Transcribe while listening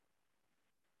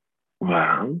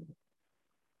Well,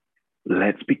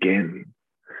 let's begin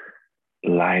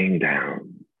lying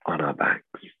down on our backs.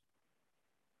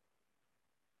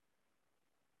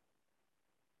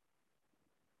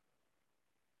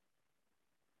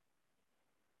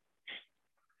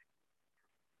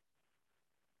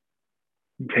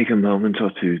 Take a moment or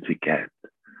two to get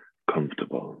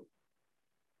comfortable.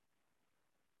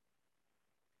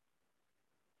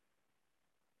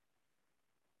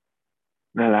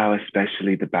 And allow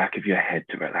especially the back of your head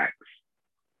to relax.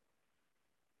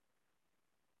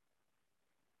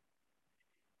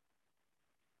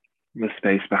 The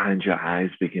space behind your eyes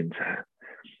begin to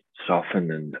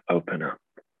soften and open up.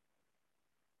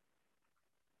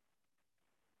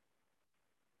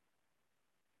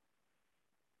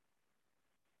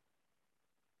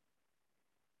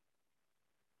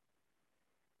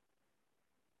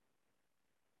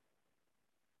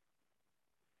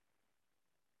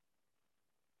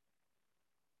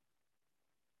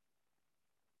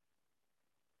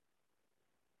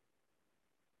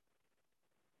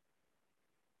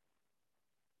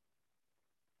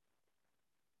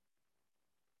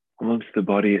 Once the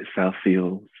body itself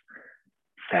feels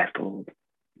settled,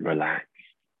 relaxed,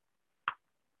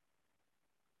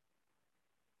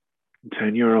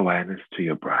 turn your awareness to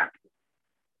your breath.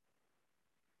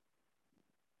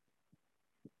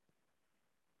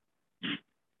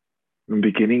 And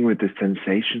beginning with the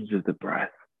sensations of the breath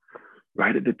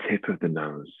right at the tip of the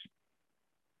nose.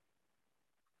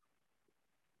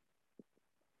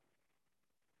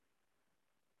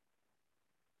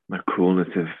 The coolness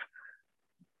of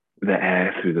the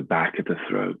air through the back of the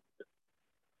throat,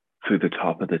 through the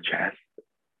top of the chest.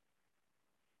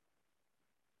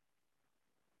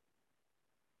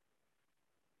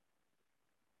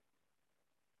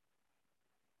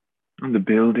 And the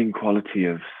building quality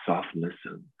of softness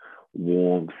and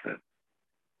warmth that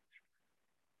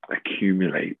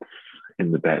accumulates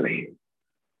in the belly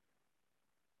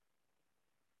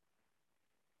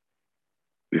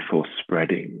before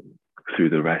spreading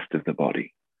through the rest of the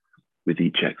body with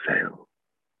each exhale.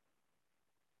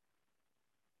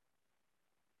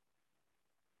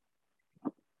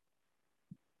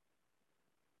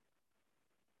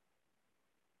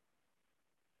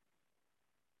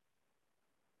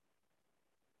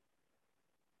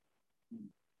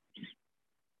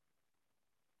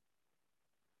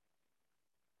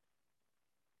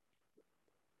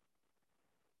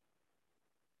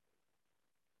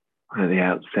 At the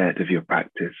outset of your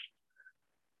practice,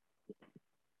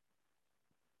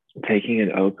 taking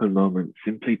an open moment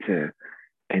simply to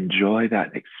enjoy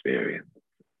that experience.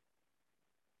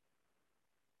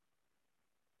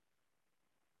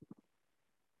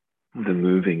 The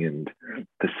moving and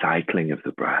the cycling of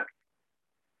the breath.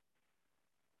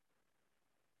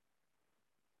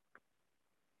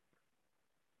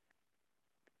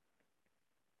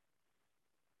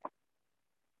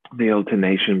 The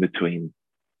alternation between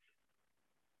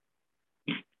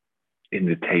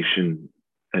invitation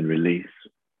and release.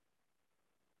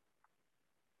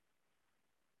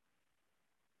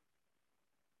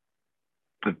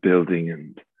 Of building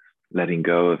and letting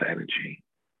go of energy.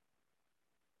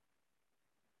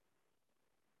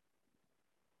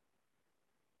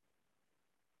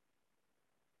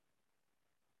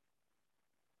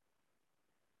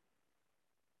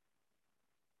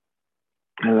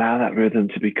 Allow that rhythm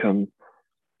to become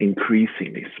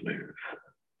increasingly smooth,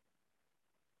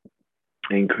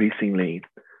 increasingly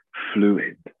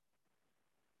fluid.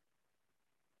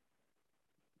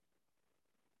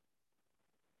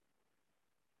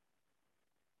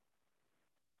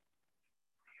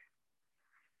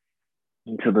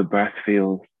 Until the breath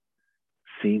feels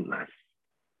seamless,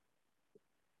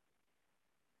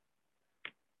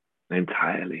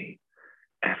 entirely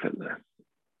effortless.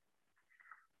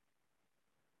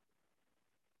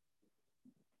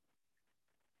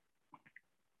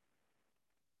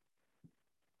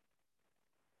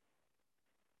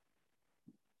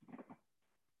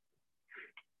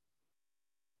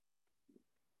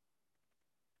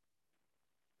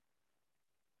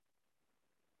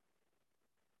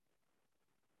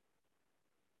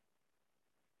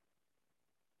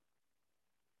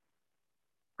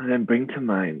 And then bring to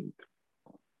mind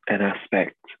an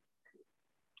aspect,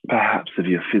 perhaps of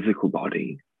your physical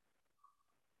body,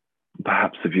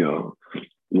 perhaps of your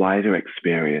wider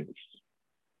experience,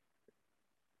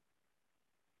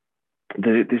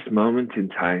 that at this moment in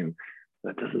time,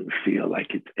 that doesn't feel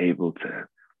like it's able to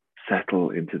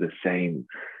settle into the same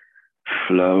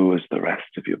flow as the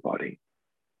rest of your body.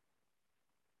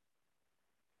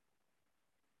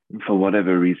 And for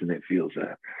whatever reason, it feels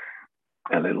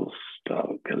a little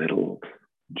stuck, a little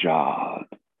jarred.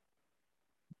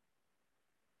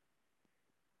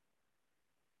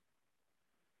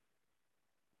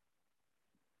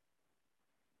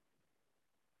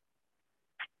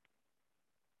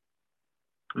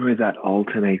 with that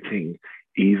alternating,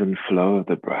 even flow of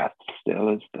the breath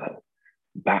still as the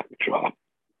backdrop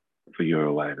for your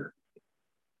awareness.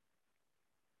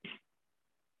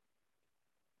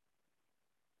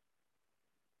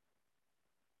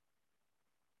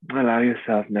 Allow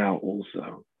yourself now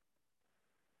also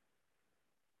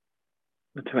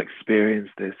to experience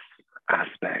this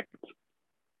aspect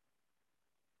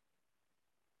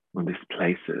of this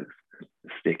place of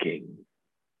sticking,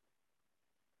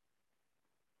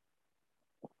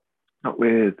 not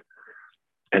with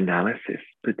analysis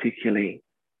particularly,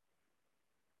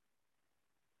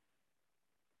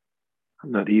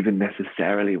 not even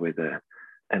necessarily with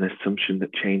an assumption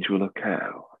that change will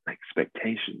occur, or an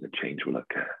expectation that change will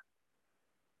occur,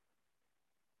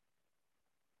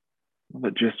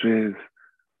 but just with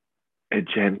a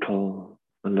gentle,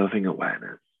 loving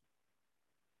awareness.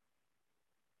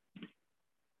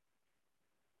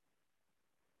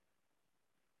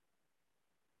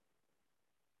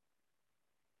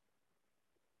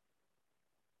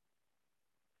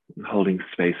 Holding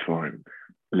space for and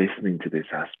listening to this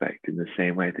aspect in the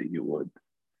same way that you would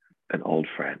an old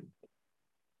friend.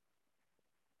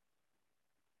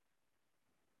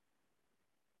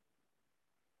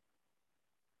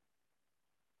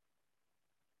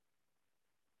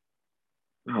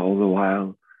 All the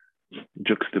while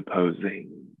juxtaposing,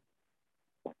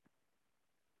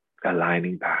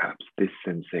 aligning perhaps this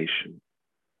sensation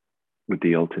with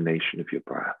the alternation of your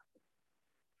breath.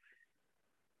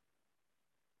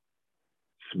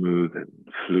 Smooth and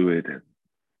fluid and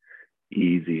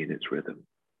easy in its rhythm.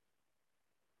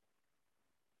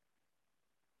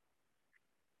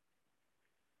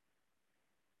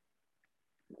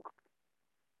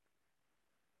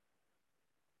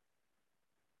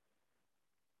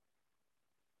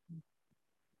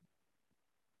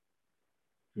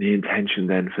 The intention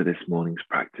then for this morning's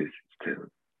practice is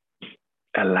to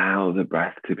allow the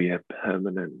breath to be a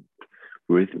permanent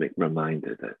rhythmic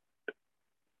reminder that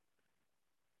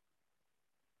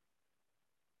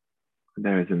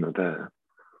there is another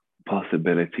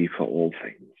possibility for all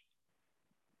things.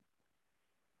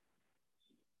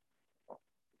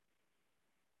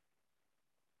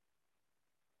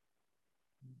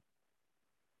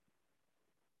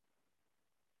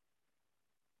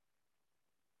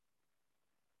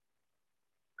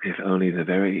 If only the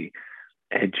very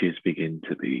edges begin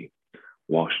to be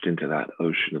washed into that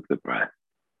ocean of the breath,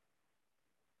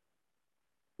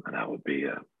 and that would be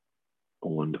a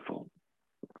wonderful,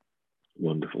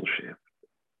 wonderful shift.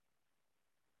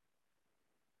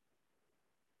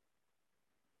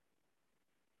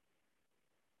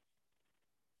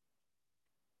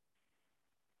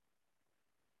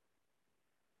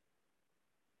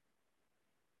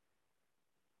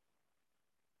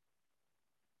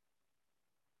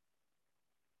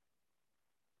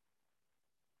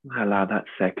 Allow that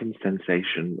second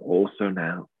sensation also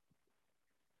now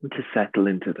to settle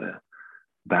into the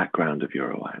background of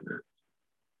your awareness.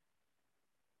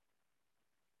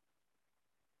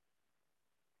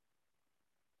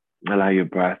 Allow your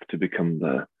breath to become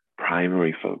the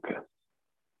primary focus.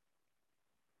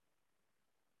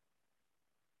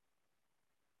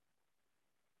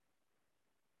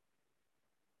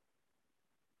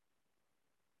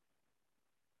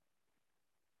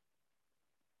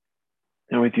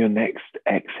 And with your next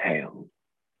exhale,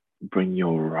 bring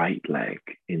your right leg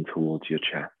in towards your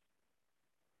chest.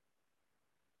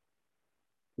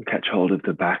 And catch hold of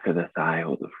the back of the thigh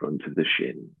or the front of the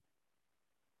shin.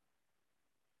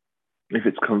 If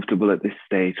it's comfortable at this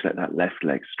stage, let that left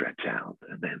leg stretch out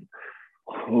and then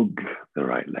hug the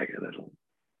right leg a little.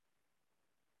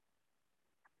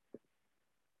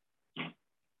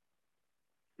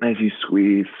 As you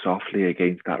squeeze softly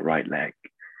against that right leg,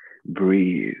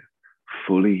 breathe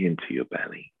fully into your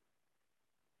belly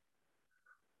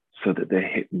so that the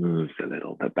hip moves a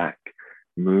little, the back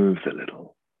moves a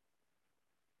little.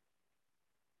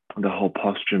 The whole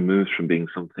posture moves from being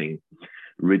something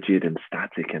rigid and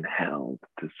static and held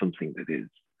to something that is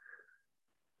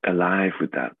alive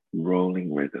with that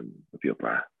rolling rhythm of your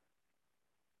breath.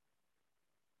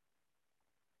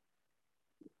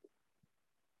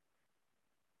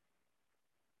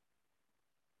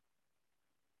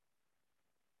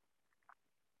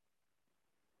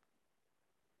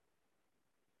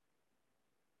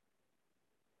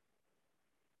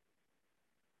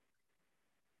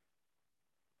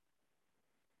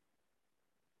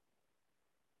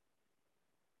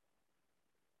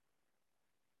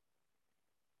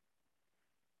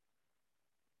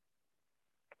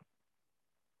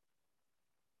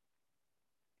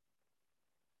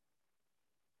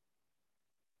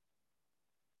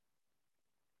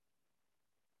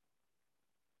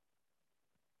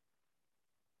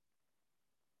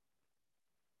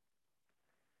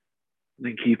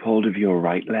 Then keep hold of your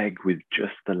right leg with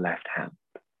just the left hand.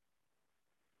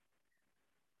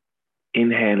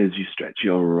 Inhale as you stretch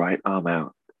your right arm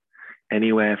out,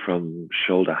 anywhere from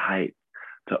shoulder height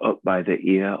to up by the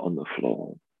ear on the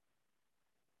floor.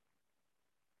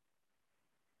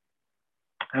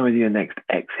 And with your next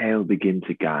exhale, begin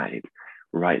to guide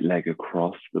right leg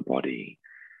across the body,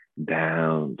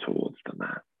 down towards the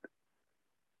mat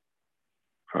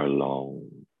for a long,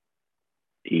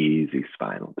 easy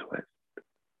spinal twist.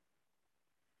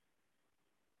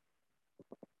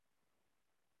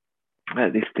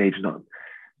 At this stage, not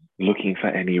looking for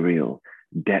any real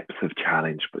depth of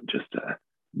challenge, but just a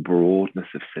broadness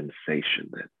of sensation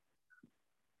that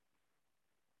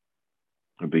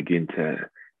will begin to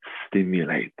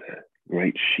stimulate the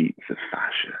great sheets of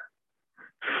fascia,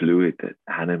 fluid that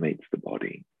animates the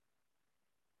body.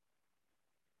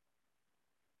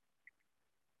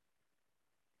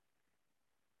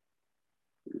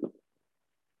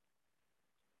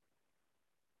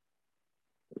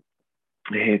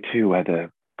 Here too, where the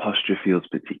posture feels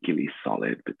particularly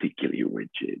solid, particularly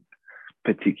rigid,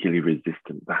 particularly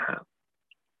resistant perhaps.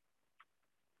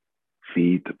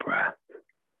 Feed the breath.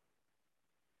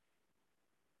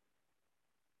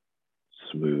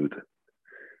 Smooth,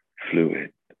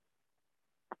 fluid.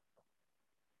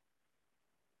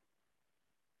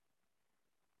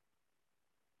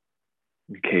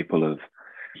 Capable of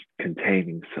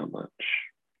containing so much.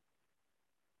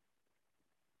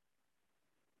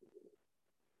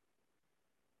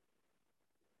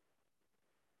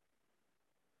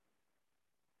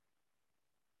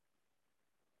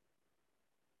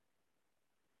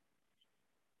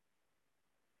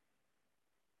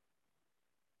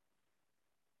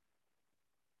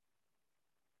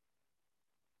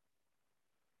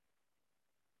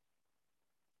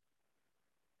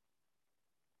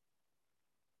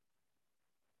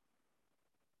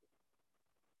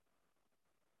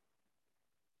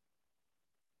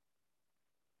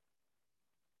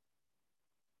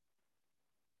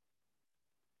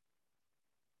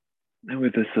 And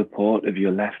with the support of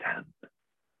your left hand,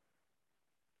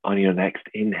 on your next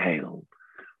inhale,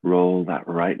 roll that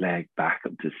right leg back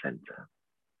up to center.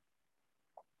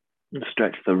 And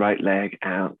stretch the right leg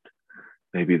out,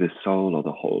 maybe the sole or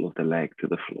the whole of the leg to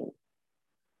the floor.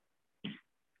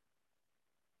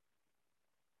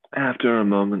 After a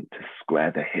moment, to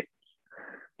square the hips,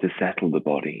 to settle the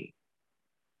body.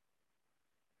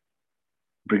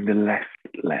 Bring the left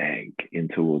leg in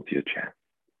towards your chest.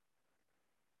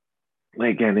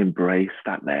 Again, embrace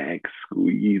that leg,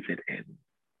 squeeze it in.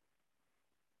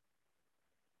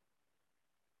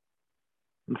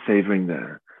 And savoring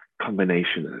the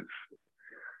combination of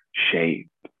shape,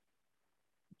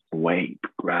 weight,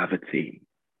 gravity,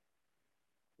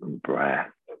 and breath.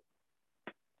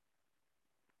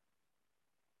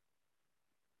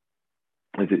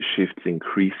 As it shifts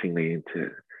increasingly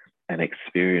into an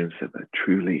experience of a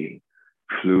truly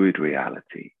fluid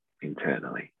reality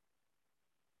internally.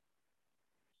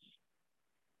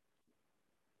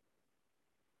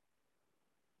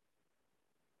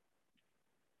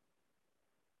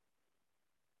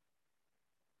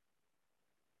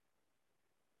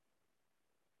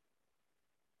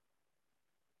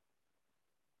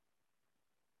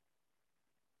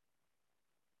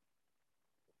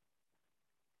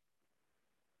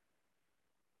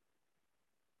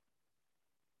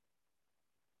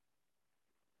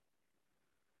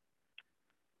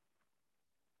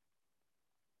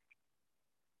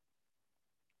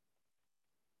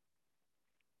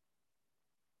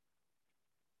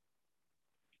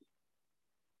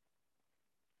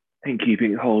 And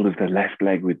keeping hold of the left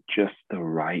leg with just the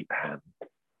right hand.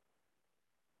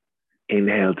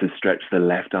 Inhale to stretch the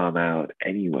left arm out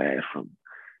anywhere from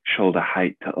shoulder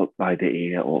height to up by the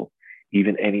ear, or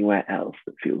even anywhere else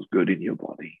that feels good in your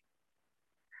body.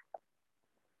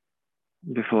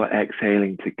 Before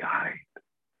exhaling to guide,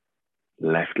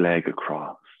 left leg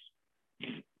across.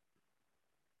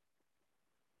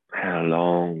 And a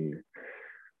long,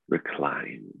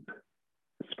 reclined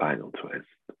spinal twist.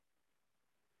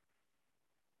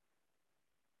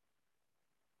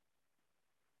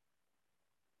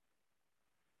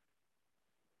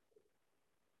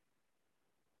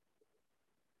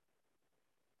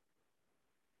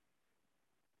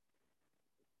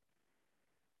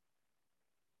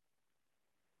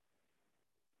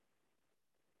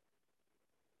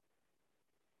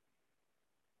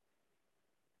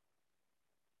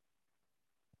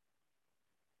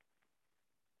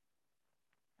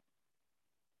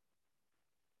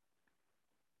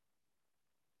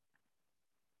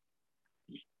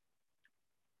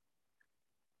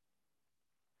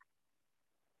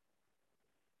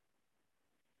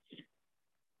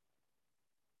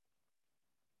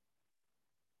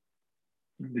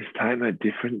 This time a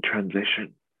different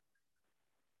transition.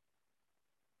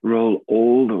 Roll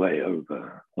all the way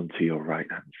over onto your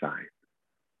right-hand side.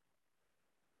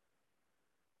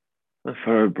 And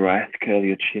for a breath, curl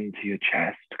your chin to your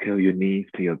chest, curl your knees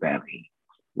to your belly,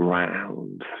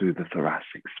 round through the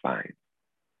thoracic spine.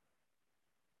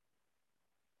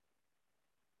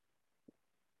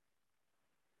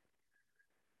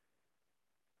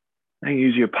 And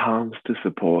use your palms to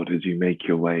support as you make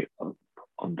your way up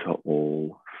onto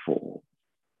all fours.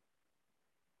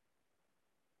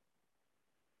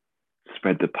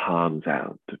 Spread the palms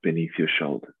out beneath your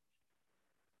shoulders.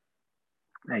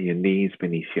 And your knees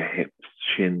beneath your hips,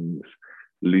 shins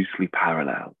loosely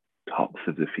parallel, tops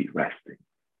of the feet resting.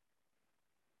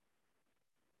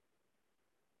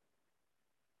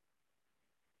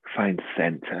 Find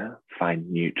center,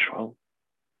 find neutral.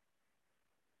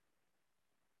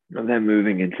 And then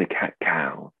moving into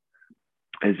cat-cow.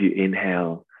 As you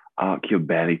inhale, arc your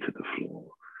belly to the floor.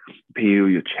 Peel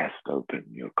your chest open,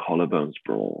 your collarbones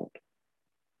broad.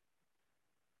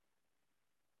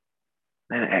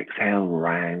 Then exhale,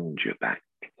 round your back.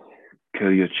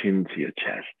 Curl your chin to your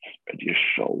chest, spread your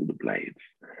shoulder blades,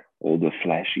 all the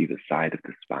flesh either side of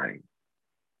the spine.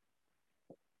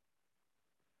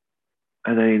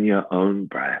 And then in your own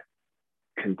breath,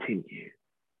 continue.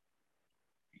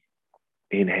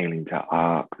 Inhaling to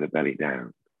arc the belly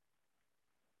down.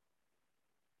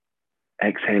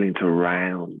 Exhaling to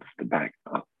round the back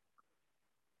up.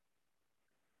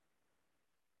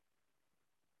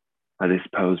 And this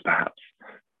pose perhaps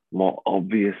more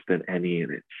obvious than any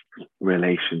in its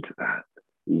relation to that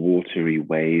watery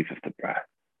wave of the breath.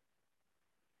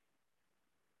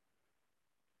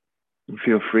 And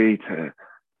feel free to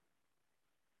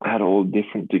add all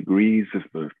different degrees of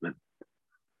movement,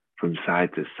 from side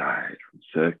to side, from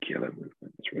circular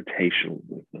movements, rotational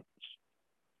movements.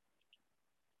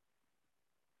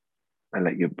 And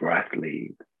let your breath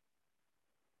lead.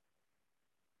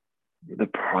 The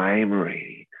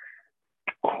primary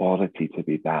quality to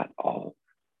be that of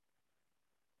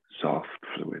soft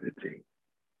fluidity.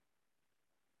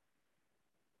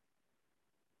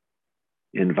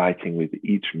 Inviting with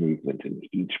each movement and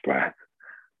each breath,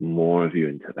 more of you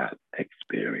into that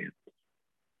experience.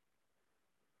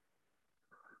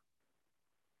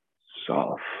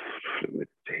 Soft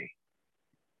fluidity.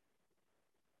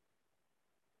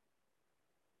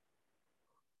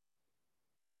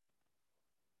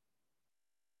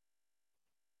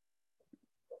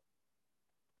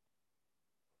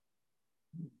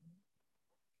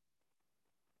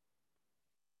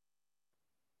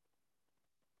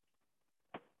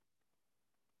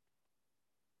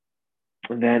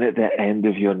 And then at the end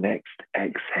of your next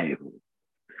exhale,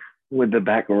 with the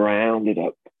back rounded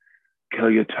up,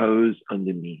 curl your toes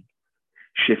underneath,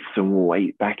 shift some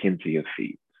weight back into your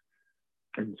feet,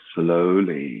 and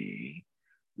slowly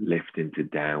lift into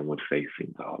downward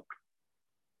facing dog.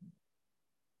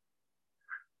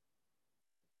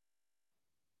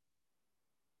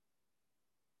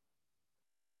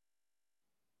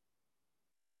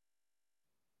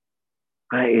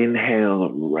 I inhale,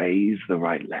 raise the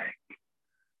right leg,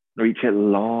 reach it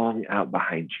long out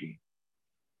behind you.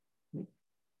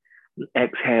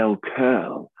 Exhale,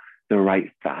 curl the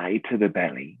right thigh to the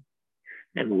belly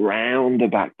and round the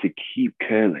back to keep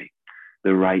curling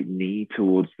the right knee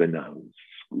towards the nose.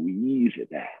 Squeeze it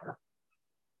there.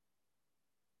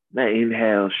 Now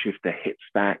inhale, shift the hips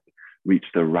back, reach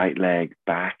the right leg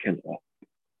back and up.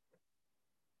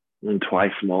 And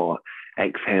twice more.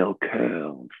 Exhale,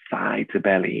 curl, thigh to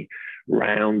belly,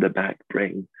 round the back,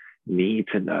 bring knee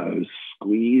to nose,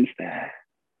 squeeze there.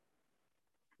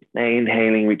 Now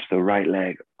inhaling, reach the right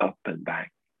leg up and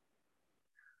back.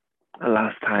 And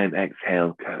last time,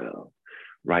 exhale, curl,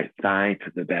 right thigh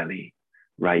to the belly,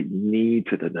 right knee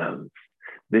to the nose.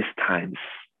 This time,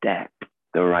 step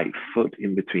the right foot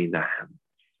in between the hands.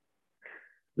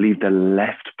 Leave the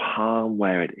left palm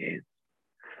where it is.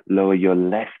 Lower your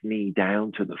left knee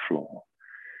down to the floor.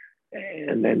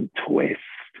 And then twist.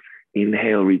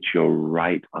 Inhale, reach your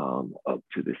right arm up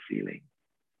to the ceiling.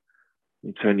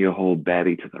 And turn your whole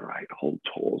belly to the right, whole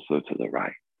torso to the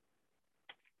right.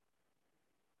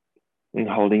 And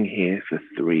holding here for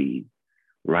 3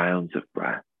 rounds of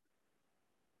breath.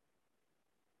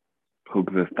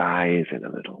 Hug the thighs in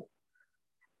a little,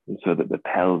 and so that the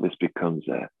pelvis becomes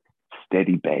a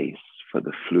steady base for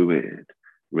the fluid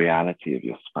reality of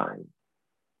your spine.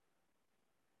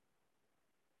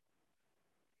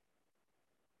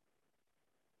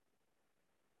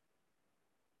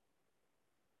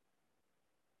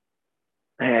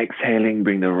 Exhaling,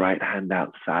 bring the right hand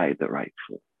outside the right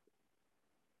foot.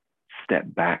 Step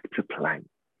back to plank.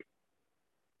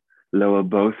 Lower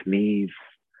both knees,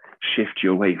 shift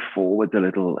your weight forward a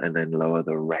little, and then lower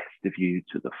the rest of you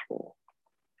to the floor.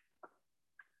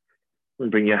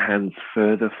 And bring your hands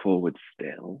further forward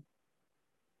still.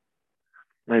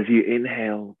 As you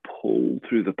inhale, pull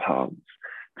through the palms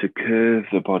to curve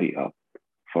the body up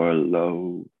for a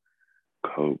low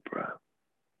cobra.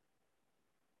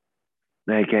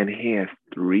 Now again here,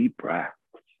 3 breaths.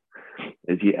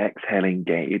 As you exhale,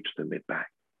 engage the mid-back.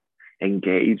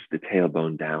 Engage the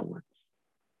tailbone downwards.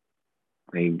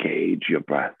 Engage your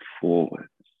breath forwards.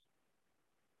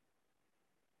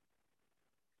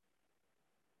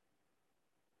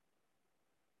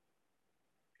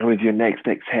 And with your next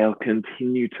exhale,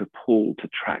 continue to pull to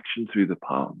traction through the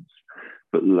palms,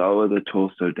 but lower the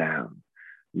torso down,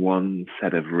 one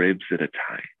set of ribs at a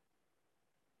time.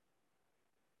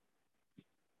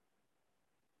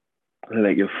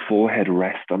 Let your forehead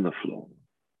rest on the floor.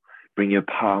 Bring your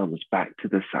palms back to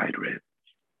the side ribs.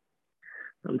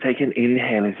 And take an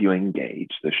inhale as you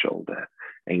engage the shoulder,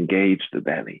 engage the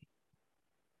belly.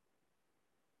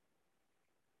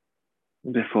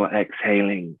 Before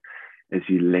exhaling, as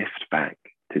you lift back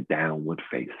to downward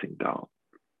facing dog.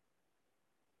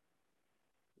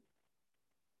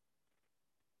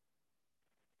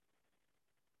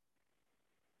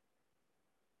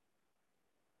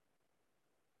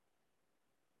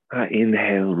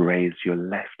 Inhale, raise your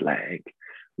left leg,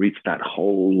 reach that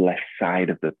whole left side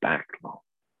of the back long.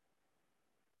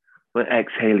 When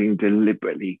exhaling,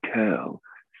 deliberately curl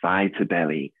thigh to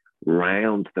belly,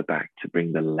 round the back to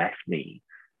bring the left knee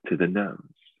to the nose.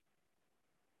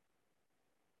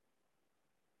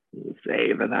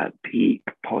 Savor that peak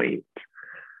point.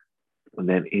 And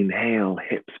then inhale,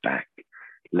 hips back,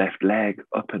 left leg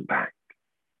up and back.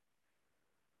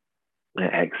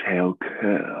 And exhale,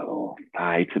 curl,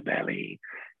 thigh to belly,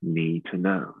 knee to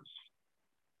nose.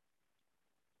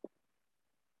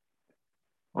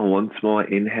 And once more,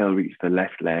 inhale, reach the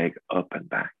left leg up and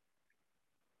back.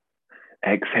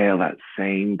 Exhale, that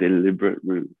same deliberate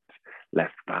route,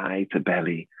 left thigh to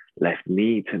belly, left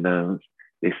knee to nose.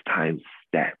 This time,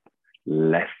 step,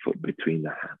 left foot between the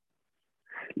hands.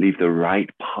 Leave the right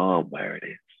palm where it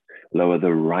is. Lower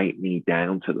the right knee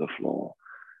down to the floor.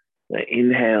 Now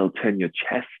inhale, turn your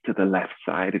chest to the left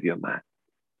side of your mat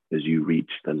as you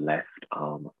reach the left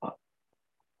arm up.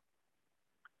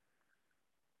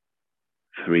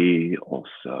 3 or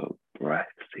so breaths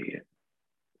here.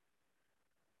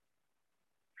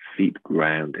 Feet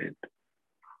grounded.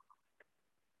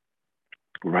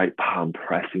 Right palm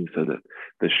pressing so that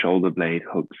the shoulder blade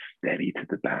hooks steady to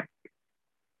the back.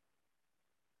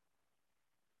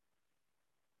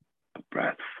 A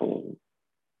breath full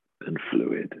and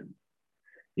fluid, and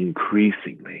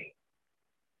increasingly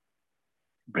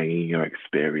bringing your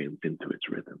experience into its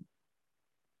rhythm.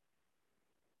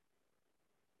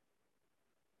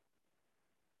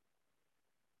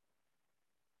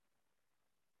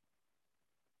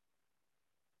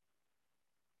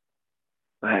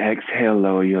 Exhale,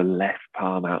 lower your left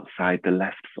palm outside the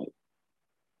left foot.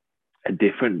 A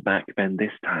different back bend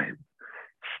this time.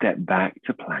 Step back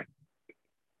to plank.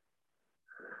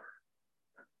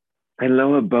 And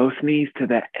lower both knees to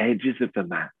the edges of the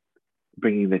mat,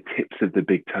 bringing the tips of the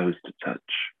big toes to touch.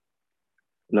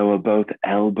 Lower both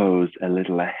elbows a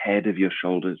little ahead of your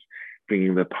shoulders,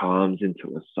 bringing the palms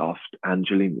into a soft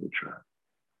Anjali Mudra.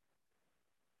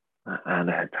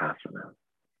 Anahatasana.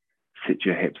 Sit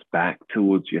your hips back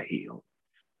towards your heels.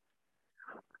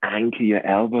 Anchor your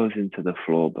elbows into the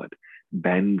floor, but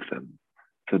bend them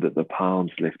so that the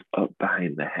palms lift up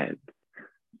behind the head.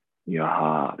 Your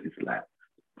heart is left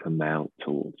to mount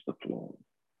towards the floor.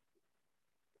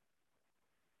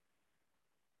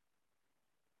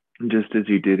 And just as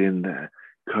you did in the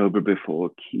cobra before,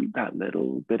 keep that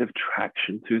little bit of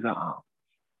traction through the arms.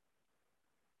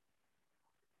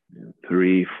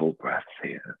 3 full breaths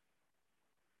here.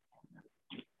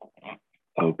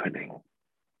 Opening.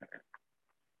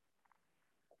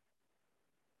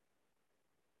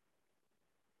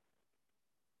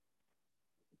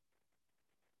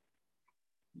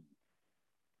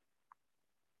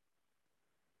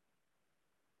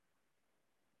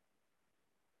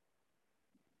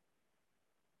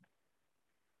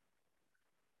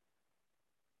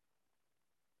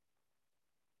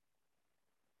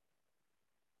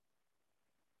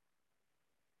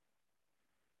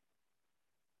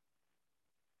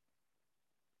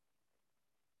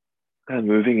 And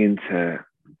moving into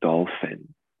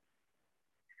dolphin.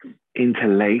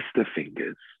 Interlace the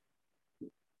fingers.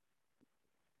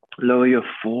 Lower your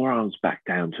forearms back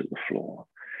down to the floor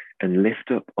and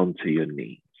lift up onto your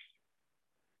knees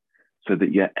so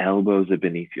that your elbows are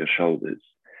beneath your shoulders.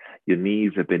 Your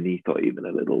knees are beneath or even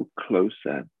a little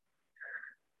closer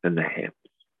than the hips.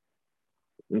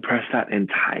 And press that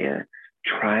entire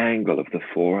triangle of the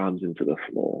forearms into the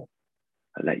floor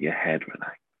and let your head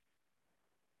relax.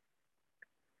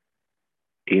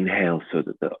 Inhale so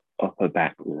that the upper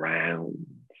back rounds.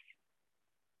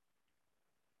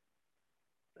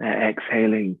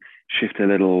 Exhaling, shift a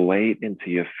little weight into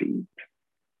your feet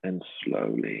and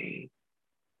slowly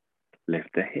lift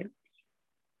the hips.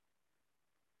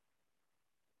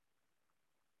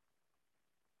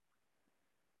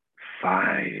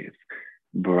 5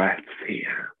 breaths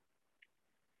here.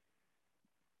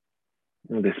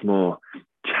 This more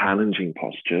challenging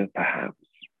posture, perhaps.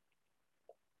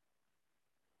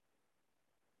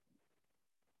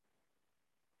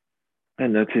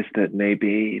 And notice that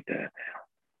maybe the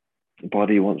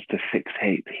body wants to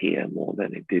fixate here more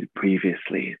than it did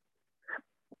previously.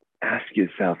 Ask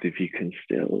yourself if you can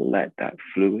still let that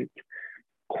fluid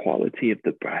quality of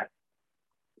the breath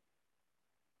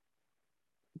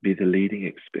be the leading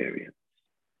experience.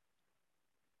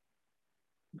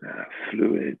 That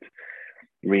fluid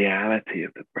reality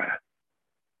of the breath,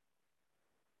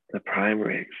 the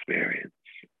primary experience.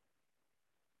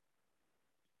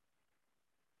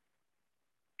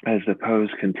 As the pose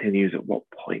continues, at what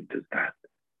point does that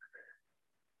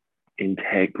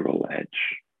integral edge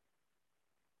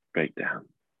break down?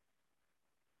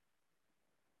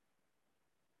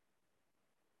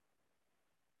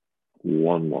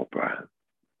 One more breath.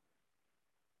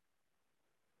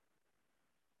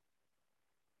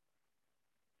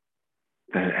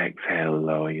 Then exhale,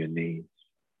 lower your knees.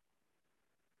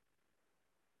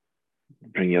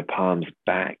 Bring your palms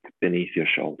back beneath your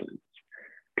shoulders.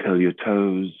 Curl your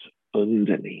toes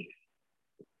underneath.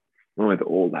 And with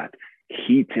all that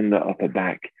heat in the upper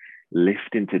back,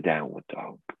 lift into downward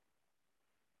dog.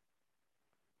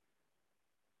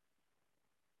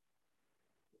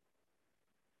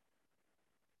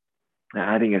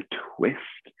 Now adding a twist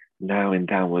now in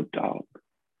downward dog.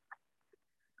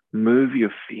 Move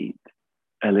your feet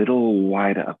a little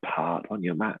wider apart on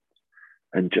your mat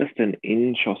and just an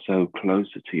inch or so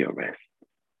closer to your wrist.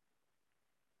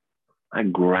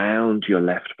 And ground your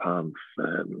left palm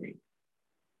firmly.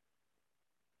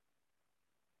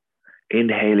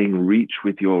 Inhaling, reach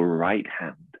with your right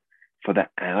hand for the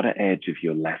outer edge of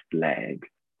your left leg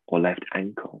or left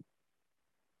ankle.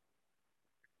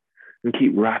 And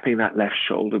keep wrapping that left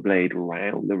shoulder blade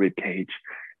around the rib cage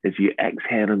as you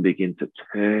exhale and begin to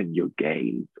turn your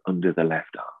gaze under the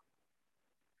left arm.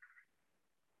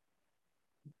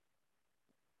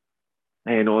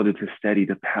 And in order to steady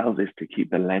the pelvis to keep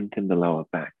the length in the lower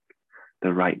back,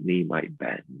 the right knee might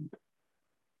bend,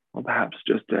 or perhaps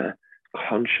just a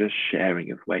conscious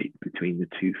sharing of weight between the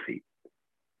 2 feet.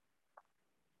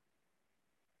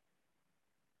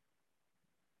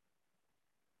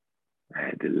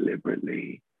 And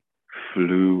deliberately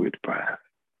fluid breath.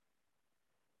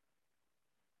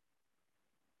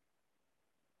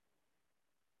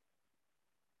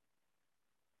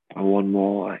 And one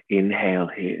more inhale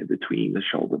here between the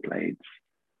shoulder blades.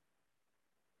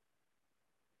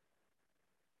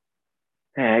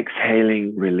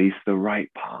 Exhaling, release the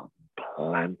right palm,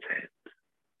 plant it,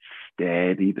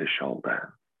 steady the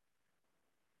shoulder.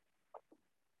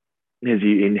 As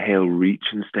you inhale, reach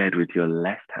instead with your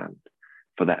left hand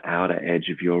for the outer edge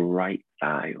of your right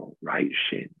thigh or right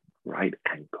shin, right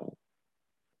ankle.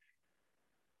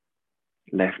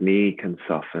 Left knee can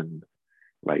soften,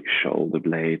 right shoulder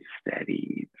blade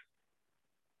steadied.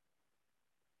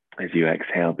 As you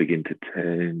exhale, begin to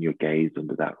turn your gaze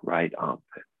under that right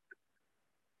armpit.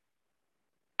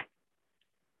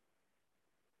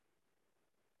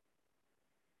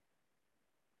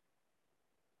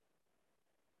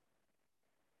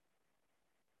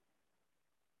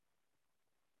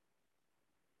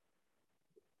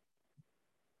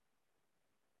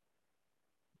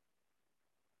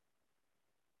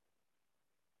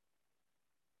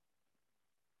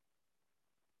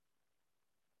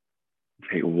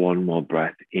 Take one more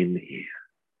breath in here.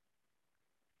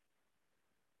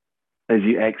 As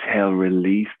you exhale,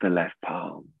 release the left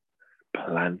palm,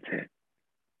 plant it.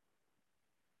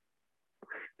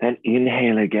 Then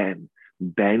inhale again,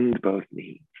 bend both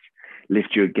knees,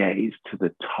 lift your gaze to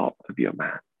the top of your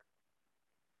mat.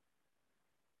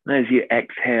 As you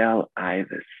exhale,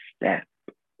 either step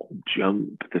or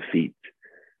jump the feet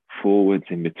forwards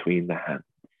in between the hands.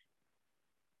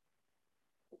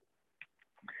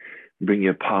 Bring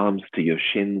your palms to your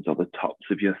shins or the tops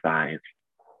of your thighs.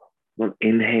 While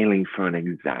inhaling for an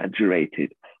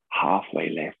exaggerated halfway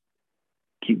lift.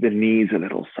 Keep the knees a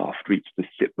little soft. Reach the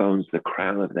sit bones, the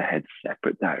crown of the head,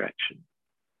 separate direction.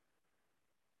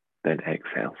 Then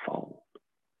exhale, fold.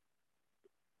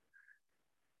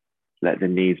 Let the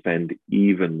knees bend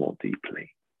even more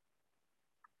deeply.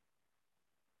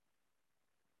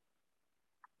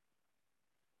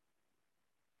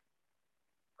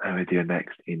 And with your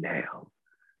next inhale,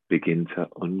 begin to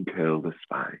uncurl the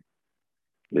spine,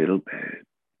 little bit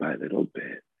by little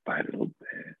bit by little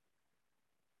bit.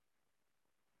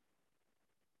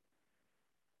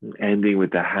 And ending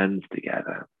with the hands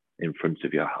together in front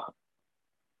of your heart.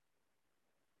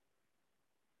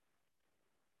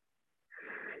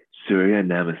 Surya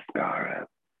Namaskara,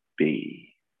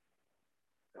 B.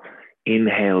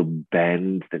 Inhale,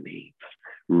 bend the knees,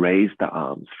 raise the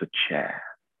arms for chair.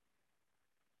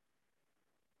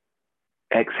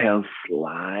 Exhale,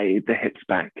 slide the hips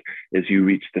back as you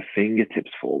reach the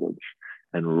fingertips forwards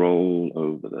and roll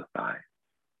over the thighs.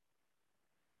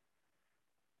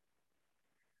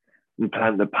 And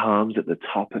plant the palms at the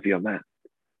top of your mat.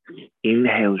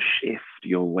 Inhale, shift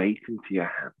your weight into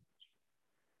your hands.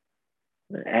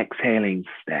 Exhaling,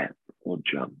 step or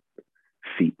jump,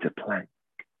 feet to plank.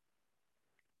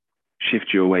 Shift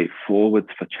your weight forwards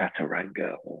for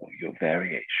chaturanga or your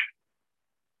variation.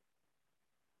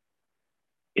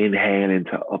 Inhale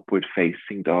into upward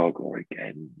facing dog or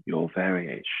again, your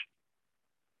variation.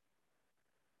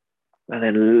 And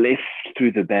then lift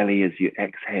through the belly as you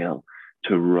exhale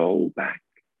to roll back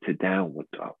to downward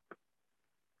dog.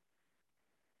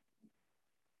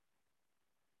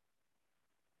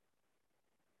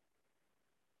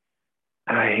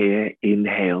 Here,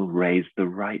 inhale, raise the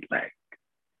right leg.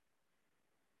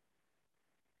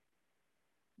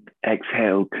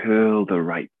 Exhale, curl the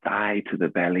right thigh to the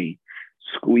belly,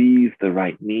 squeeze the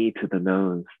right knee to the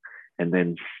nose, and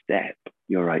then step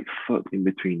your right foot in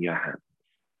between your hands.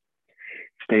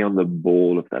 Stay on the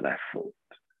ball of the left foot.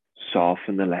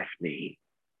 Soften the left knee.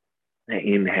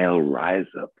 Inhale, rise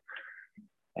up.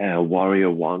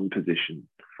 Warrior one position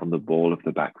on the ball of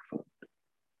the back foot.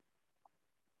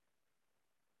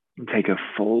 And take a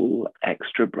full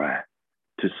extra breath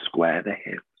to square the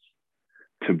hips,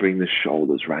 to bring the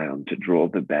shoulders round, to draw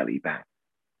the belly back.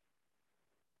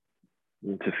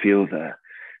 And to feel the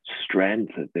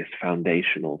strength of this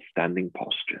foundational standing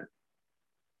posture.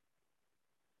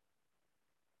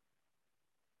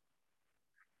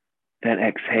 Then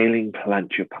exhaling,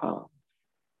 plant your palms.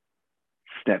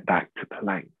 Step back to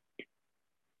plank.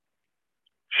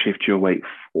 Shift your weight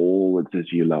forwards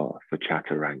as you lower for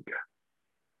chaturanga.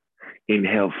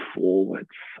 Inhale forwards,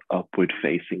 upward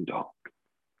facing dog.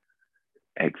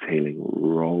 Exhaling,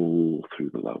 roll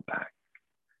through the low back,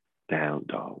 down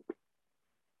dog.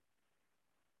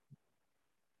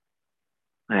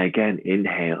 And again,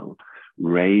 inhale,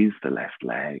 raise the left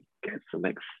leg, get some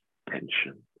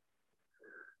extension.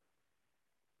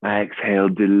 Exhale,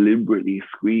 deliberately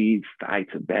squeeze thigh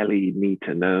to belly, knee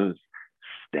to nose.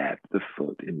 Step the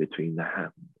foot in between the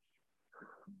hands.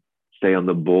 Stay on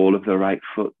the ball of the right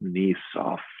foot, knee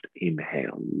soft.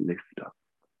 Inhale, lift up.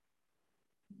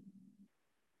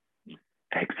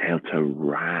 Exhale to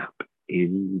wrap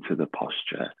into the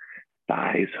posture.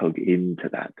 Thighs hug into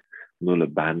that Mula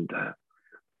Bandha.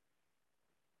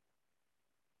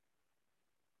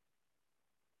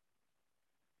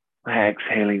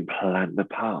 Exhaling, plant the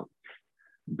palms.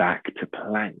 Back to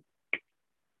plank.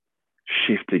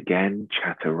 Shift again,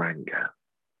 chaturanga.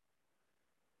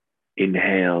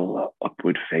 Inhale,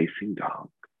 upward facing dog.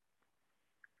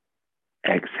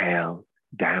 Exhale,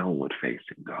 downward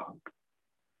facing dog.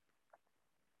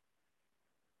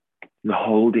 And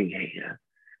holding here,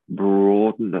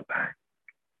 broaden the back.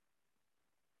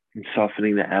 And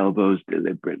softening the elbows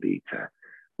deliberately to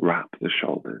wrap the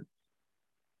shoulders.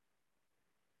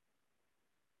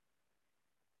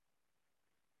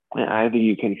 And either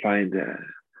you can find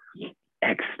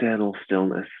external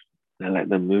stillness and let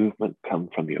the movement come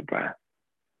from your breath.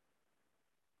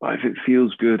 Or if it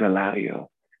feels good, allow your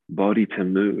body to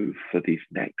move for these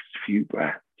next few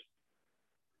breaths.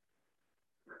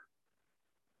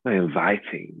 By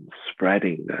inviting,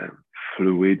 spreading the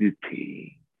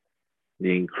fluidity,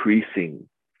 the increasing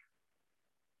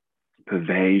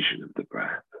pervasion of the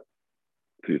breath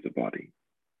through the body.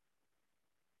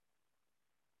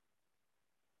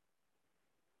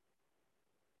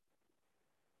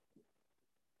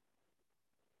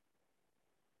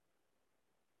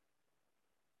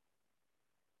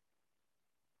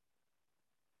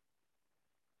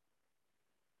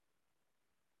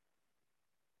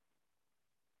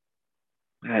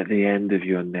 At the end of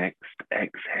your next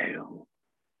exhale,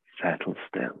 settle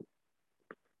still.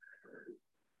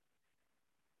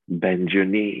 Bend your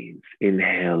knees.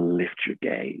 Inhale, lift your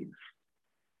gaze.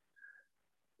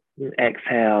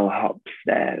 Exhale, hop,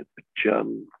 step,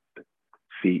 jump,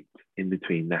 feet in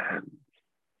between the hands.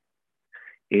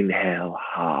 Inhale,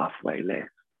 halfway lift.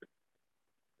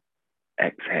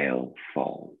 Exhale,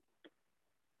 fold.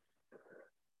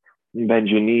 Bend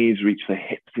your knees, reach the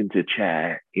hips into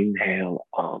chair. Inhale,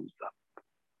 arms up.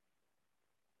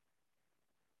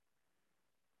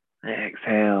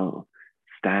 Exhale,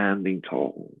 standing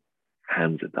tall,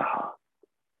 hands at the heart.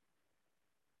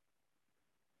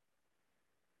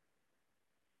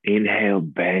 Inhale,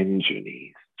 bend your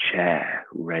knees, chair,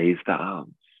 raise the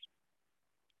arms.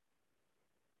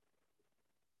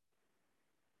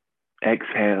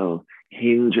 Exhale,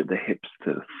 hinge at the hips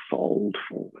to fold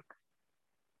forward.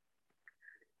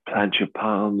 Plant your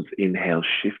palms, inhale,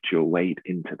 shift your weight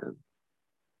into them.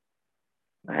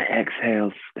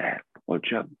 Exhale, step or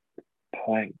jump,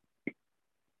 plank.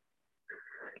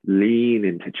 Lean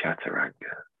into chaturanga.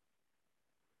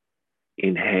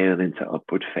 Inhale into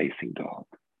upward facing dog.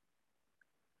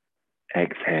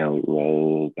 Exhale,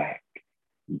 roll back,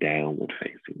 downward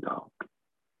facing dog.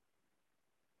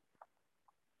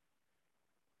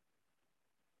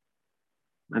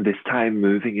 And this time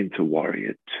moving into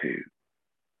warrior two.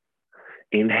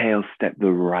 Inhale, step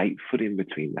the right foot in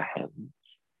between the hands.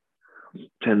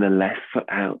 Turn the left foot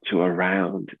out to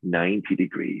around 90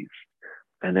 degrees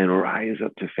and then rise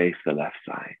up to face the left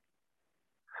side.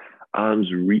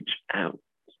 Arms reach out.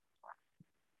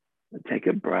 And take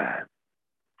a breath.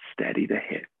 Steady the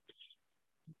hips.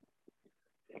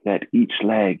 Let each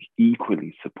leg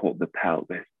equally support the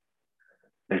pelvis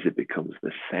as it becomes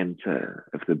the center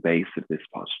of the base of this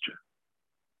posture.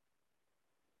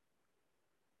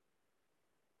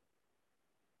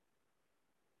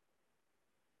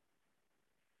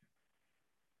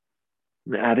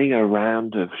 And adding a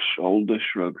round of shoulder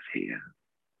shrugs here.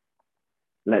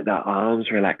 Let the arms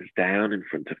relax down in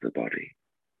front of the body.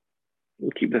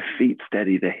 We'll keep the feet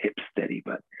steady, the hips steady,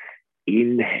 but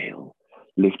inhale,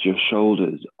 lift your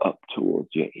shoulders up towards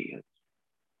your ears.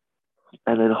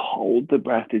 And then hold the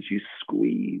breath as you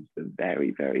squeeze the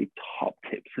very, very top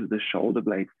tips of the shoulder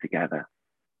blades together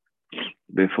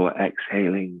before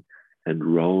exhaling and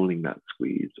rolling that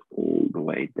squeeze all the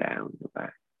way down the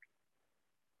back.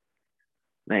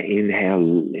 Now inhale,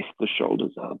 lift the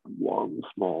shoulders up once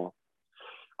more.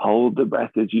 Hold the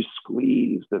breath as you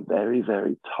squeeze the very,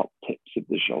 very top tips of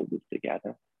the shoulders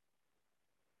together.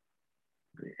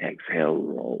 Exhale,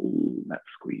 roll that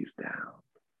squeeze down.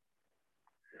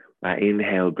 Now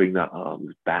inhale, bring the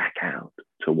arms back out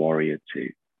to warrior two.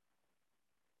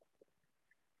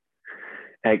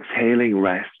 Exhaling,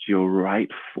 rest your right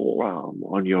forearm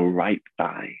on your right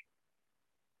thigh.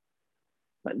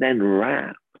 But then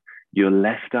wrap your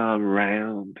left arm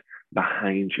round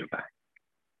behind your back.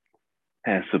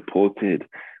 A supported,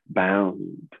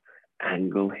 bound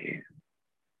angle here.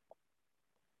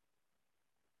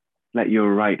 Let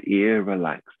your right ear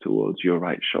relax towards your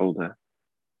right shoulder.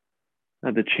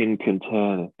 And the chin can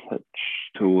turn a touch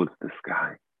towards the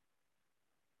sky.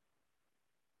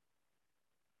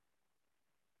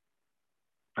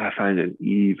 I find an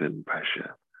even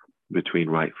pressure between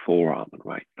right forearm and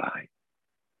right thigh.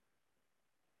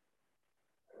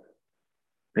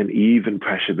 An even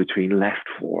pressure between left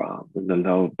forearm and the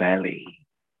lower belly.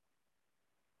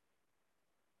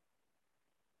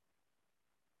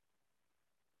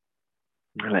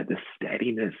 And let the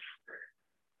steadiness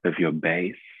of your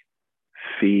base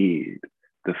feed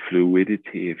the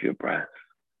fluidity of your breath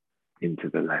into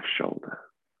the left shoulder,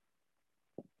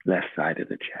 left side of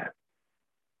the chest,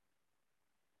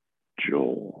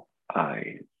 jaw,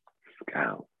 eyes,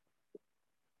 scalp.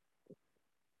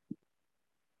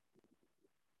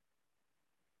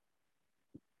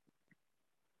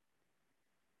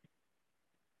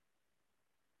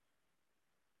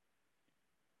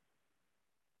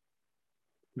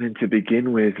 Then to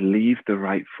begin with, leave the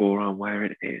right forearm where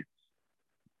it is.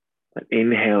 And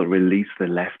inhale, release the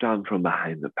left arm from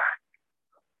behind the back.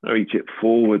 Reach it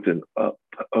forwards and up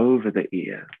over the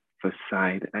ear for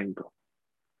side angle.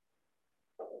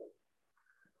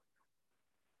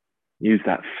 Use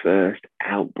that first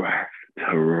out breath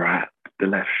to wrap the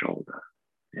left shoulder,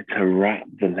 to wrap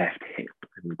the left hip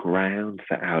and ground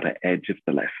the outer edge of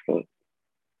the left foot.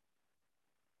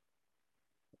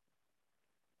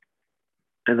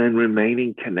 And then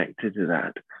remaining connected to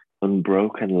that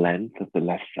unbroken length of the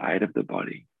left side of the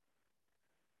body.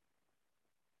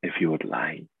 If you would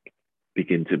like,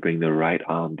 begin to bring the right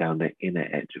arm down the inner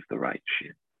edge of the right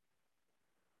shin.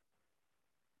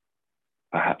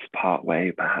 Perhaps part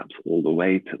way, perhaps all the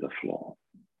way to the floor.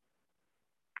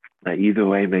 Now, either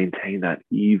way, maintain that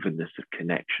evenness of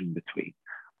connection between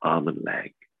arm and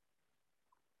leg.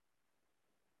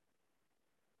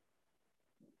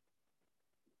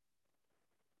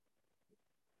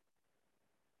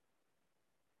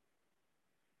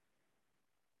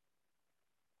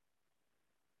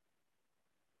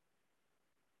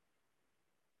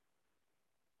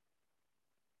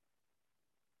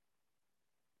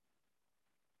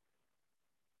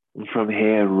 And from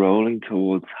here, rolling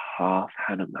towards half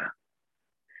Hanuman.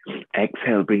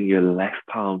 Exhale, bring your left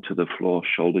palm to the floor,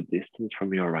 shoulder distance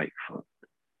from your right foot.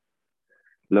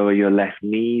 Lower your left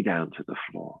knee down to the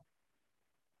floor.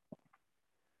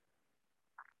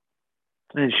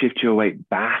 And shift your weight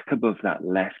back above that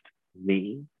left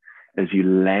knee as you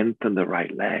lengthen the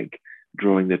right leg,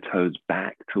 drawing the toes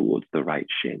back towards the right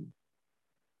shin.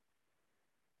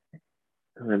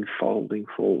 And then folding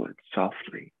forward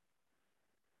softly,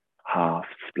 half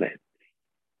split.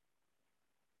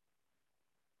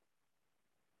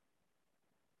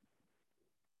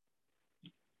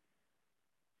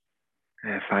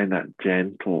 And find that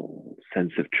gentle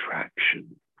sense of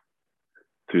traction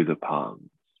through the palms,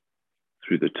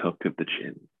 through the tuck of the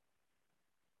chin.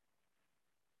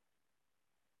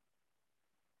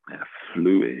 A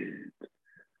fluid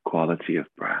quality of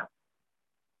breath.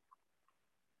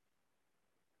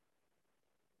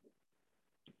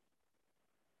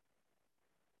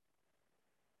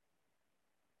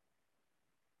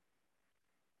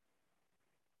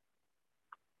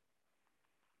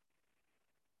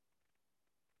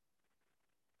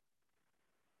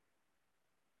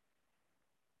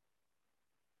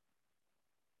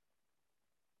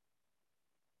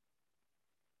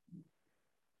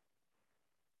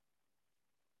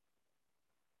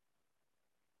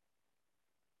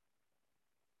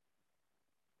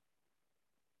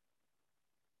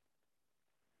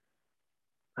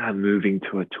 And moving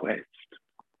to a twist.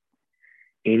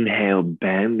 Inhale,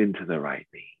 bend into the right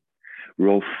knee.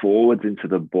 Roll forwards into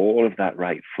the ball of that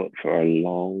right foot for a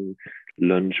long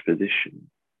lunge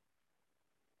position.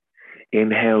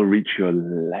 Inhale, reach your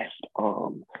left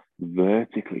arm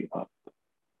vertically up.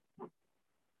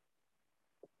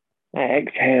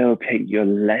 Exhale, take your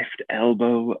left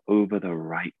elbow over the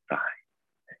right thigh.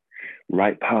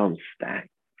 Right palm stacks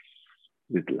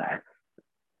with left.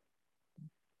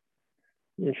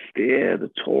 And steer the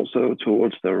torso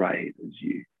towards the right as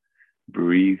you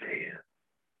breathe here.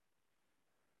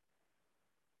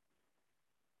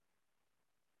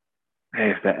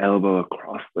 If the elbow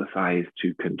across the thigh is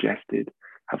too congested,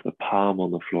 have the palm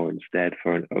on the floor instead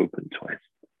for an open twist.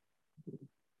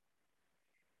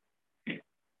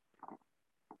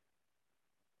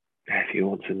 If you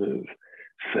want to move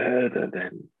further,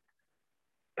 then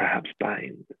perhaps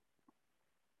bind.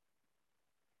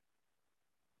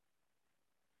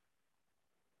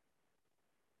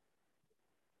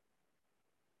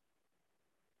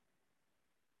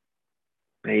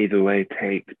 Either way,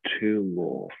 take 2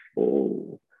 more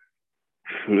full,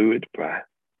 fluid breaths.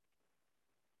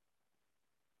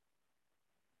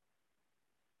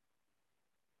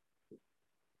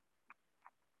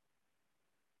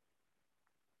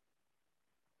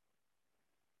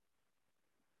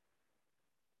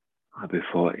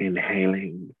 Before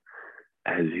inhaling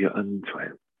as you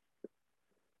untwist.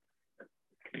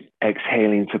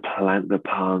 Exhaling to plant the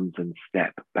palms and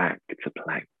step back to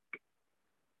plank.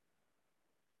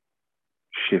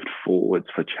 Shift forwards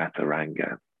for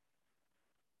chaturanga.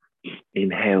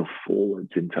 Inhale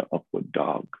forwards into upward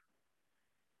dog.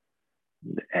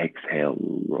 And exhale,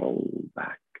 roll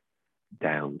back,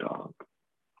 down dog.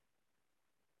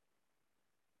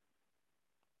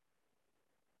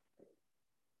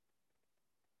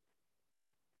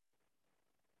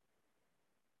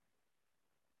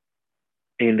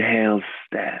 Inhale,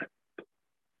 step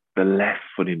the left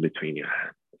foot in between your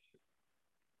hands.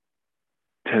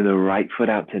 Turn the right foot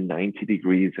out to 90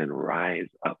 degrees and rise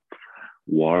up.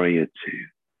 Warrior 2.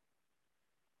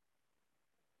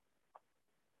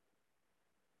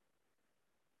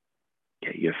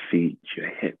 Get your feet, your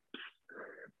hips,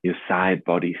 your side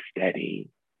body steady.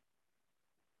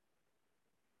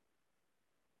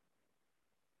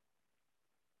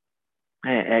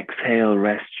 And exhale,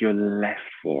 rest your left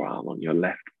forearm on your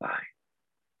left thigh.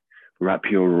 Wrap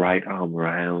your right arm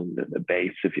around at the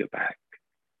base of your back.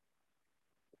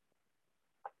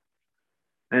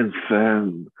 And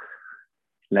firm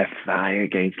left thigh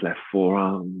against left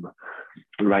forearm,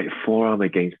 right forearm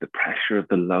against the pressure of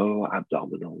the lower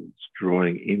abdominals,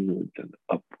 drawing inwards and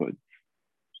upwards.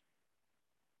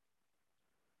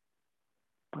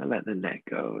 And let the neck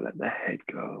go, let the head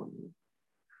go,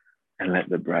 and let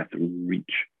the breath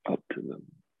reach up to them.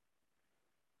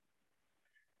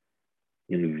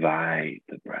 Invite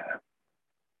the breath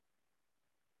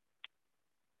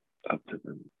up to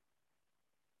them.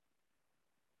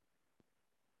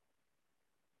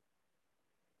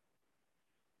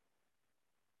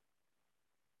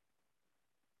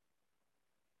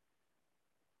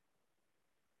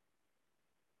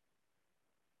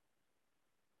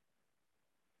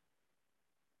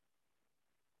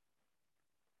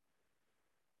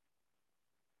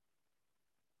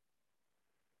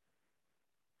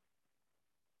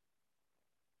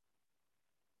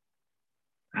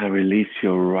 And release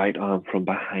your right arm from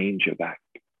behind your back.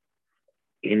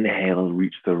 Inhale,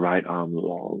 reach the right arm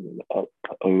long and up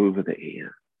over the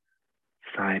ear,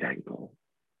 side angle.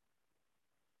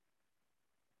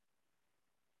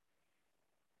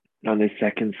 On the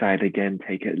second side, again,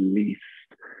 take at least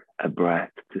a breath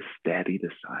to steady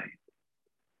the side.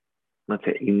 Let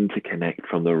it interconnect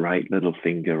from the right little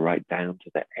finger right down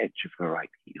to the edge of the right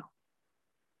heel.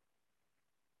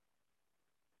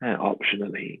 And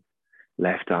optionally,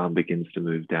 left arm begins to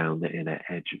move down the inner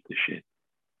edge of the shin,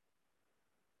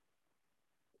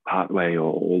 partway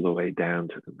or all the way down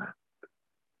to the mat.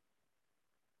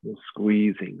 You're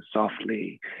squeezing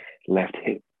softly, left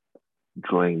hip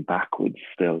drawing backwards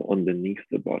still underneath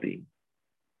the body.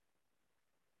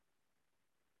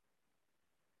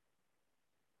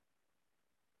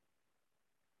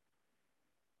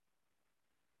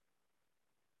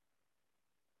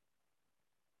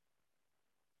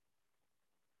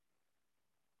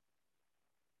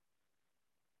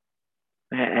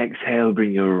 Exhale,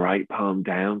 bring your right palm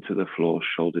down to the floor,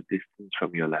 shoulder distance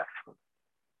from your left foot.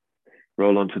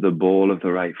 Roll onto the ball of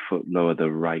the right foot, lower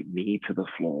the right knee to the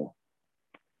floor,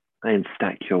 and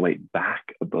stack your weight back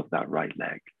above that right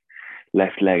leg.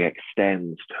 Left leg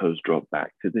extends, toes drop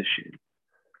back to the shin.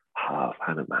 Half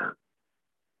Hanuman.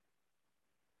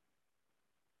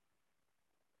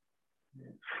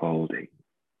 Folding.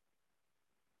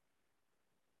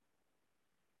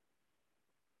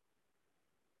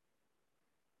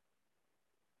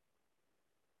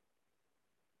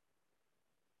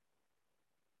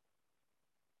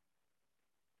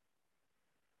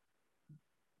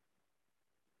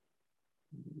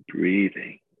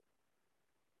 Breathing.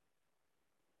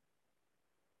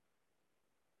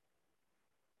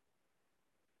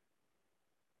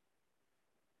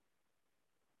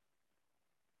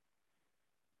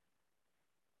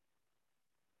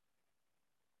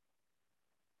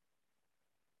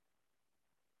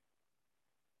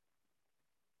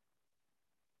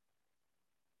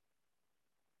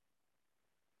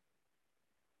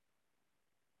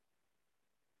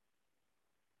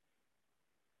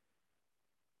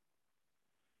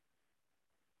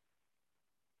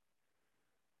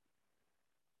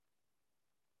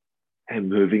 And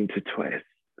moving to twist.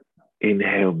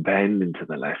 Inhale, bend into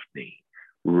the left knee.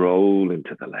 Roll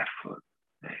into the left foot.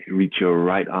 Reach your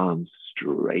right arm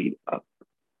straight up.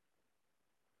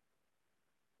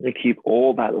 And keep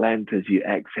all that length as you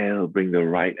exhale. Bring the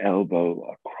right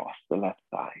elbow across the left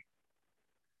thigh.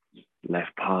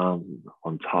 Left palm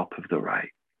on top of the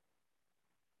right.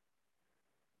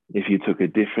 If you took a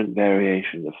different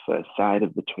variation the first side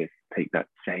of the twist, take that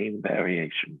same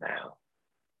variation now.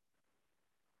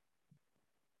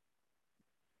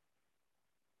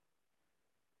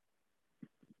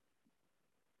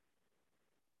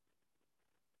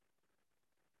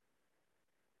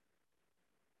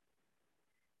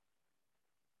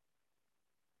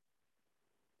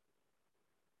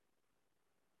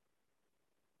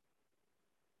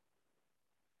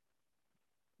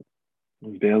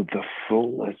 Build the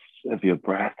fullness of your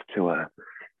breath to a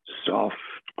soft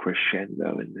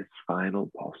crescendo in this final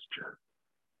posture.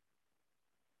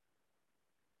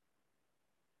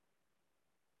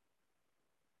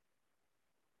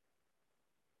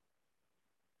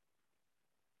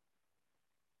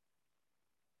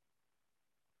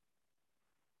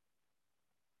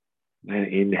 Then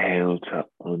inhale to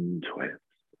untwist.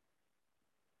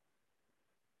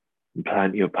 And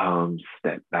plant your palms,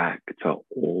 step back to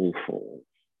all fours.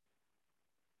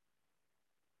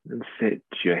 And sit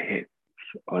your hips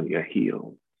on your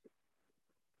heels.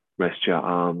 Rest your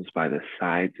arms by the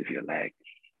sides of your legs.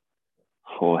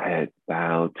 Forehead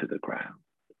bowed to the ground.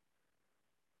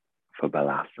 For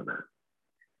Balasana,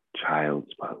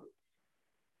 child's pose.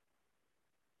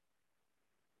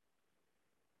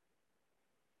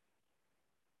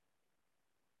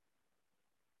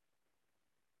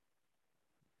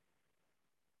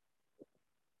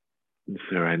 And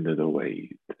surrender the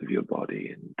weight of your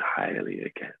body entirely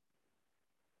again.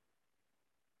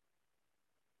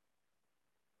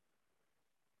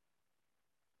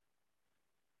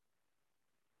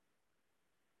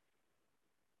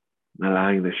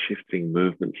 Allowing the shifting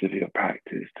movements of your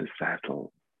practice to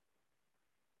settle.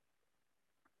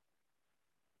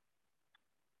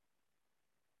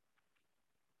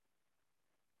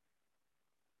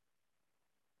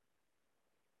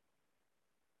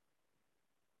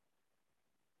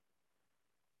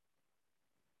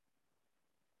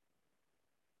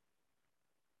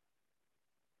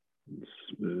 And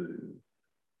smooth,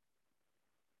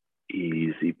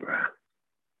 easy breath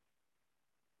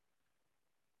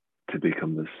to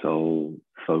become the sole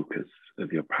focus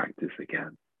of your practice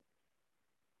again.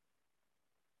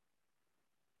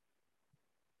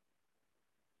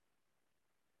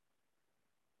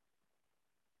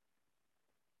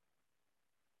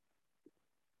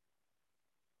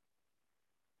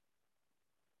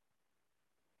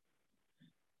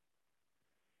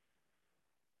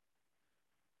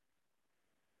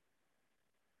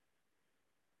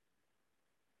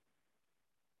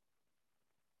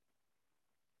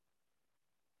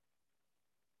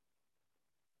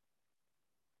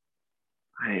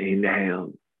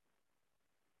 Inhale.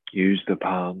 Use the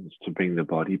palms to bring the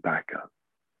body back up.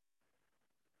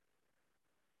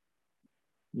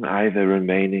 Either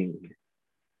remaining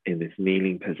in this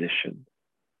kneeling position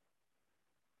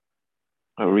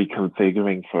or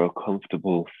reconfiguring for a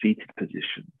comfortable seated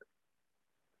position.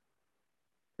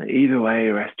 Either way,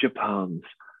 rest your palms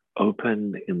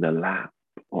open in the lap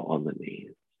or on the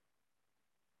knees.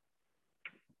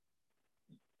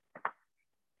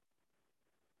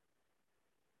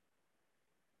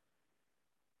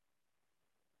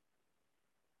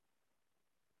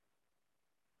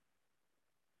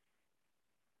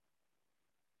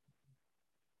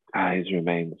 Eyes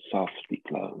remain softly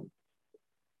closed.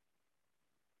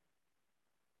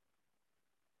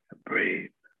 Breathe.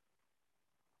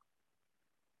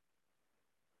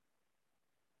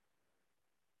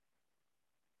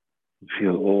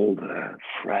 Feel all the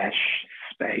fresh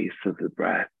space of the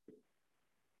breath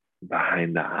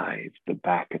behind the eyes, the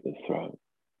back of the throat.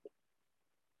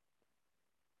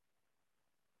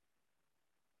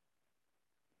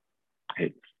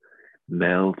 It's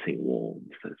melting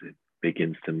warmth as it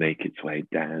begins to make its way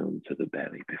down to the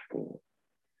belly before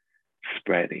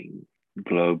spreading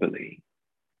globally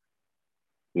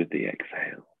with the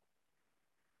exhale.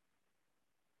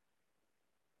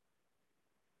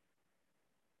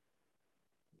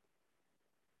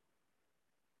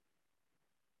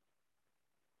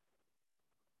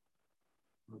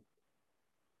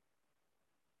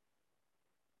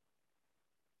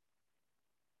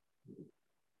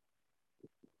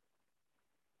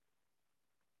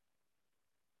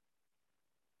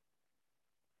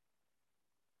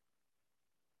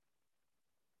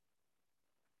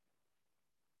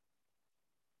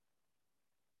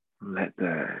 Let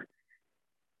the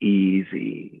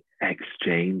easy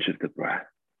exchange of the breath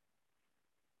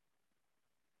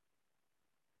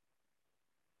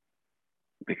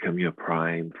become your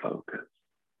prime focus.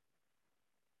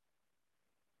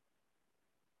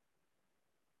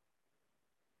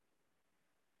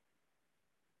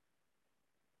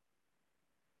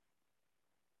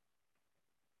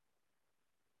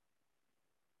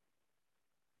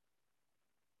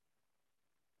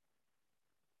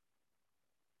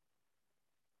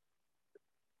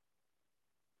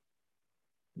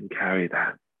 And carry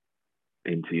that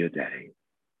into your day.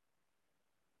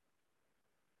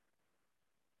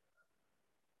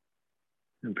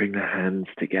 And bring the hands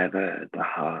together at the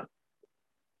heart.